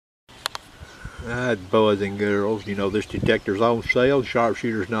Boys and girls, you know this detector's on sale.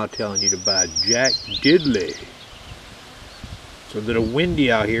 Sharpshooter's not telling you to buy jack diddly. It's a little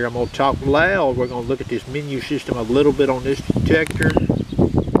windy out here. I'm going to talk loud. We're going to look at this menu system a little bit on this detector.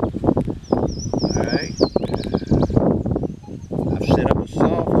 Alright. I've set up a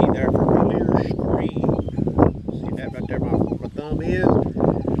softy there for clear screen. See that right there my thumb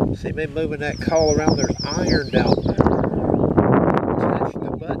is? See me moving that coil around? There's iron down there. Touch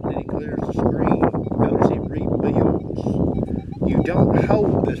the button and it clears the screen. Notice it rebuilds. You don't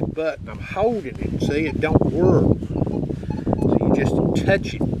hold this button. I'm holding it. See, it don't work. So you just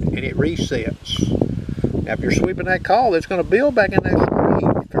touch it and it resets. Now if you're sweeping that coil, it's going to build back in that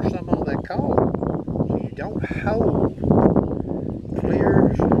screen if there's something on that coil. So you don't hold.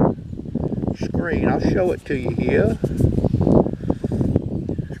 Clear screen. I'll show it to you here.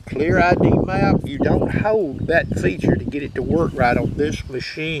 Clear ID map. You don't hold that feature to get it to work right on this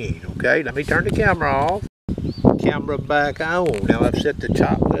machine. Okay, let me turn the camera off. Camera back on. Now I've set the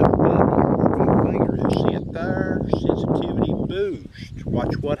top left button with my fingers. See it there? Sensitivity boost.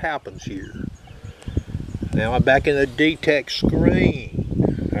 Watch what happens here. Now I'm back in the detect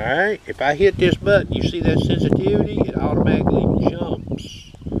screen. Alright, if I hit this button, you see that sensitivity? It automatically jumps.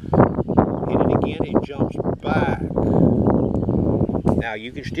 Hit it again, it jumps back. Now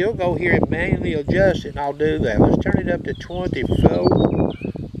you can still go here and manually adjust it, and I'll do that. Let's turn it up to 24.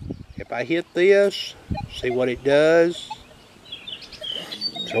 If I hit this, see what it does?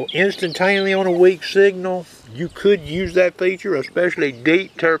 So instantaneously on a weak signal, you could use that feature, especially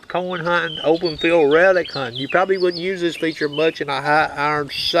deep turf coin hunting, open field relic hunting. You probably wouldn't use this feature much in a high iron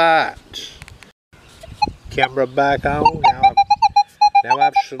sight. Camera back on. Now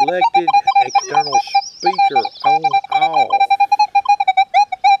I've selected external speaker on off.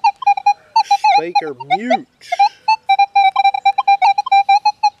 Speaker mute.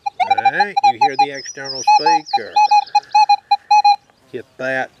 Alright, you hear the external speaker. Hit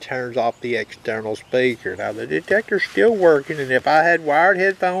that, turns off the external speaker. Now the detector's still working, and if I had wired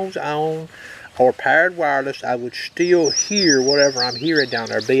headphones on or paired wireless, I would still hear whatever I'm hearing down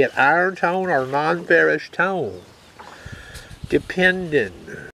there, be it iron tone or non-ferrous tone. Depending.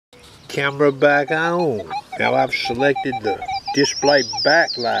 Camera back on. Now I've selected the display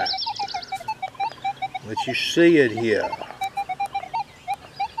backlight. Let you see it here.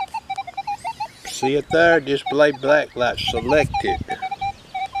 See it there? Display backlight selected.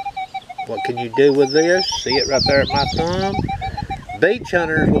 What can you do with this? See it right there at my thumb? Beach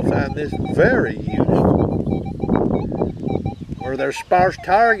hunters will find this very useful. Where there's sparse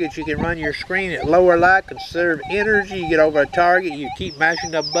targets, you can run your screen at lower light, conserve energy. You get over a target, you keep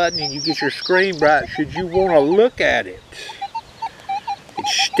mashing the button, and you get your screen bright should you want to look at it.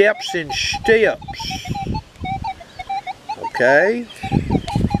 It's steps in steps. Okay.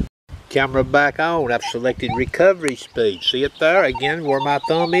 Camera back on. I've selected recovery speed. See it there? Again, where my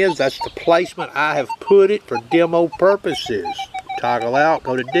thumb is, that's the placement I have put it for demo purposes. Toggle out,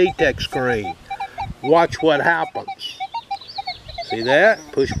 go to detect screen. Watch what happens. See that?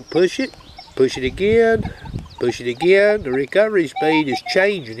 Push it again, push it again. The recovery speed is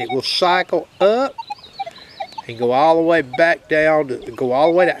changing. It will cycle up and go all the way back down, go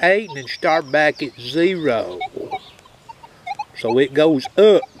all the way to 8 and then start back at 0. So it goes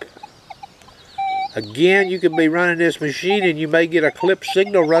up. Again, you could be running this machine and you may get a clip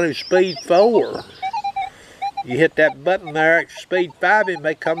signal running speed 4. You hit that button there at speed 5, it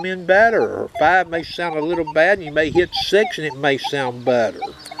may come in better. Or 5 may sound a little bad, and you may hit 6 and it may sound better.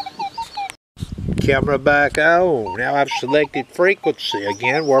 Camera back on. Now I've selected frequency.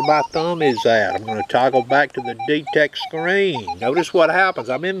 Again, where my thumb is at. I'm going to toggle back to the detect screen. Notice what happens.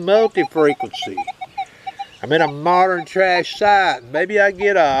 I'm in multi-frequency. I'm in a modern trash site. Maybe I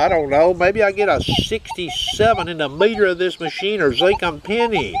get a, I don't know, maybe I get a 67 in the meter of this machine, or zinc and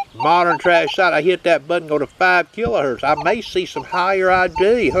penny. Modern trash site. I hit that button, go to 5 kilohertz. I may see some higher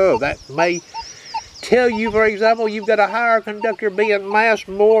ID. That may tell you, for example, you've got a higher conductor being masked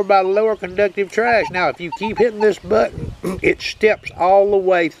more by lower conductive trash. Now, if you keep hitting this button, it steps all the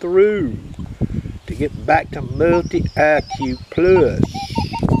way through to get back to multi-IQ plus.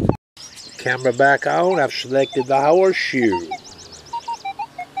 Camera back on. I've selected the horseshoe.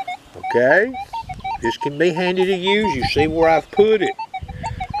 Okay, this can be handy to use. You see where I've put it.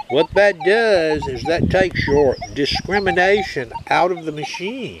 What that does is that takes your discrimination out of the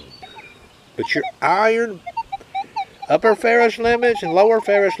machine, but your iron upper ferrous limits and lower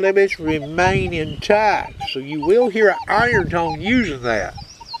ferrous limits remain intact. So you will hear an iron tone using that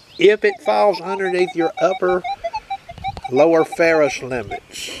if it falls underneath your upper lower ferrous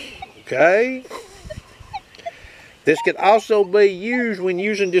limits. Okay, This could also be used when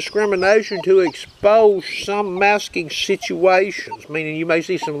using discrimination to expose some masking situations, meaning you may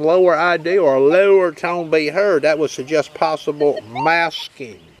see some lower ID or a lower tone be heard. That would suggest possible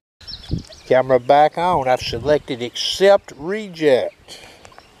masking. Camera back on. I've selected accept reject.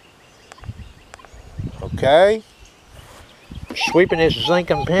 Okay. Sweeping this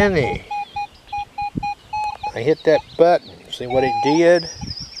zinc and penny. I hit that button. See what it did?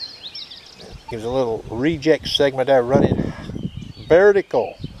 Gives a little reject segment there running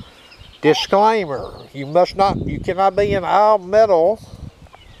vertical. Disclaimer: you cannot be in all metal.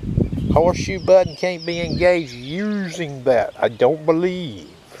 Horseshoe button can't be engaged using that. I don't believe.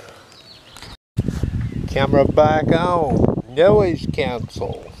 Camera back on. Noise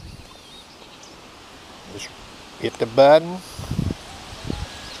cancel. Just hit the button.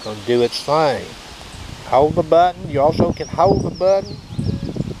 It's gonna do its thing. Hold the button. You also can hold the button.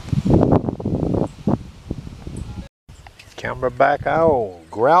 Camera back on.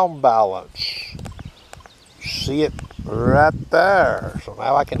 Ground balance. See it right there. So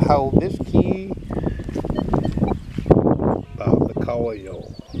now I can hold this key above the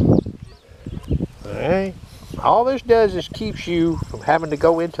coil. Alright. All this does is keeps you from having to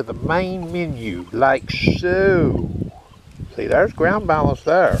go into the main menu like so. See, there's ground balance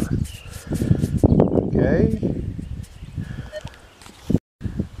there. Okay.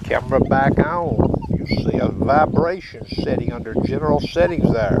 Camera back on. You see a vibration setting under general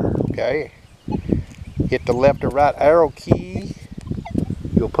settings there. Okay. Hit the left or right arrow key.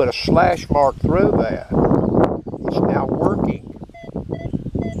 You'll put a slash mark through that. It's now working.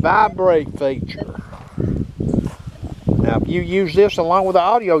 Vibrate feature. Now if you use this along with the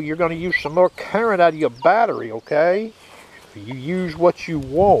audio, you're going to use some more current out of your battery, okay? You use what you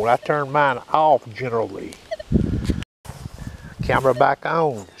want. I turn mine off generally. Camera back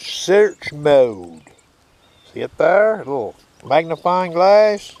on. Search mode. See it there? A little magnifying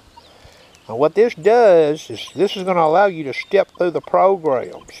glass. And what this does is this is going to allow you to step through the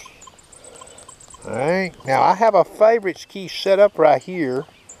programs. Alright. Now I have a favorites key set up right here.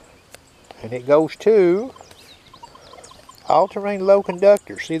 And it goes to all-terrain low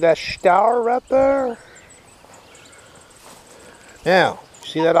conductor. See that star right there? Now,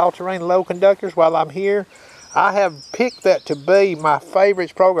 see that all-terrain low conductors while I'm here? I have picked that to be my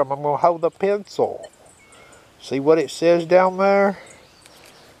favorites program. I'm going to hold the pencil. See what it says down there?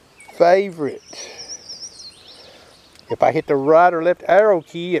 Favorite. If I hit the right or left arrow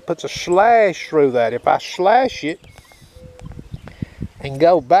key, it puts a slash through that. If I slash it and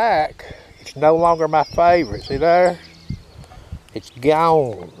go back, it's no longer my favorite. See there? It's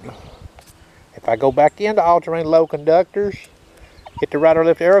gone. If I go back into all-terrain low conductors, hit the right or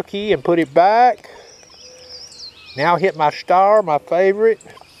left arrow key and put it back. Now hit my star, my favorite.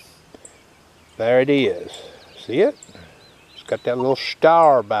 There it is. See it? It's got that little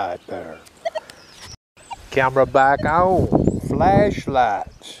star by it there. Camera back on.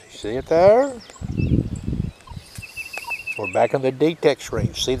 Flashlights. See it there? We're back on the detect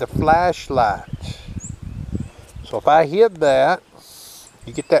screen. See the flashlights. So if I hit that,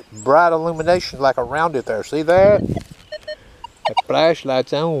 you get that bright illumination like around it there. See that? That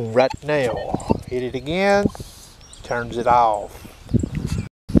flashlight's on right now. Hit it again. Turns it off.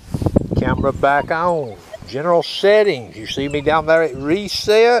 Camera back on. General settings. You see me down there at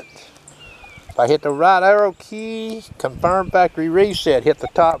reset? If I hit the right arrow key, confirm factory reset. Hit the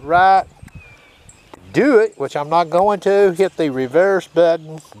top right. Do it, which I'm not going to. Hit the reverse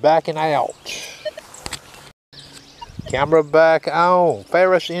button, backing out. Camera back on.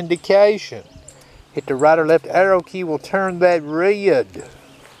 Ferrous indication. Hit the right or left arrow key will turn that red.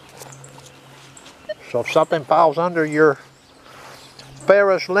 So if something falls under your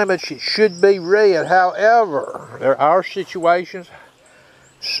ferrous limits, it should be red. However, there are situations,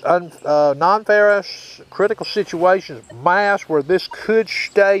 non-ferrous critical situations, mass, where this could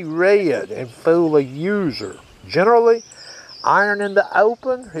stay red and fool a user. Generally, iron in the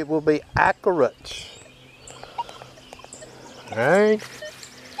open, it will be accurate. Alright.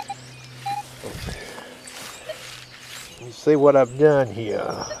 Let me see what I've done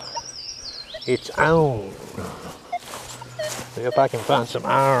here. It's on. See if I can find some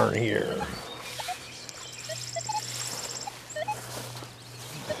iron here.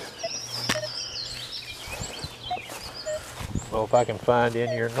 Well, if I can find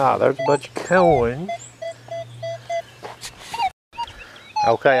any or not. There's a bunch of coins.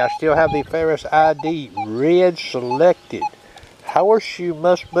 Okay, I still have the ferrous ID red selected. Horseshoe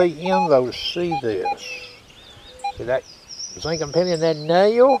must be in those. See this? See that zinc and penny in that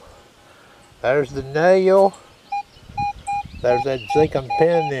nail? There's the nail. There's that zinc and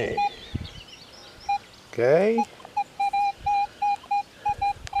penny. Okay.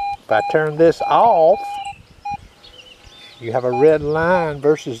 If I turn this off, you have a red line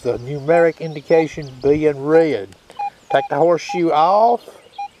versus the numeric indication being red. Take the horseshoe off,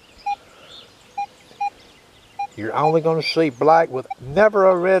 you're only going to see black with never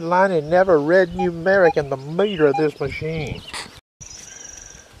a red line and never a red numeric in the meter of this machine.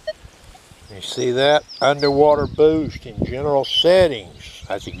 You see that? Underwater boost in general settings.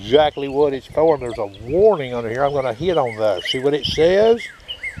 That's exactly what it's for. And there's a warning under here. I'm going to hit on that. See what it says?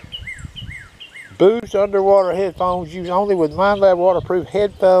 Boost underwater headphones used only with MindLab waterproof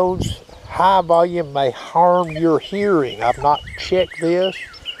headphones. High volume may harm your hearing. I've not checked this.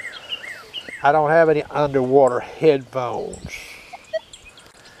 I don't have any underwater headphones.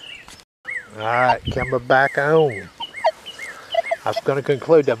 Alright, camera back on. I was going to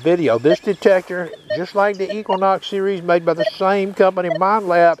conclude the video. This detector, just like the Equinox series made by the same company,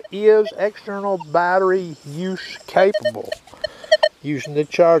 MindLab, is external battery use capable. Using the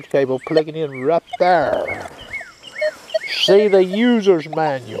charge cable, plugging in right there. See the user's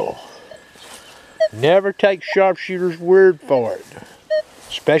manual. Never take sharpshooter's word for it,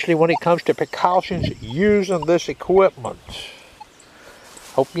 especially when it comes to precautions using this equipment.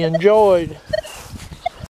 Hope you enjoyed.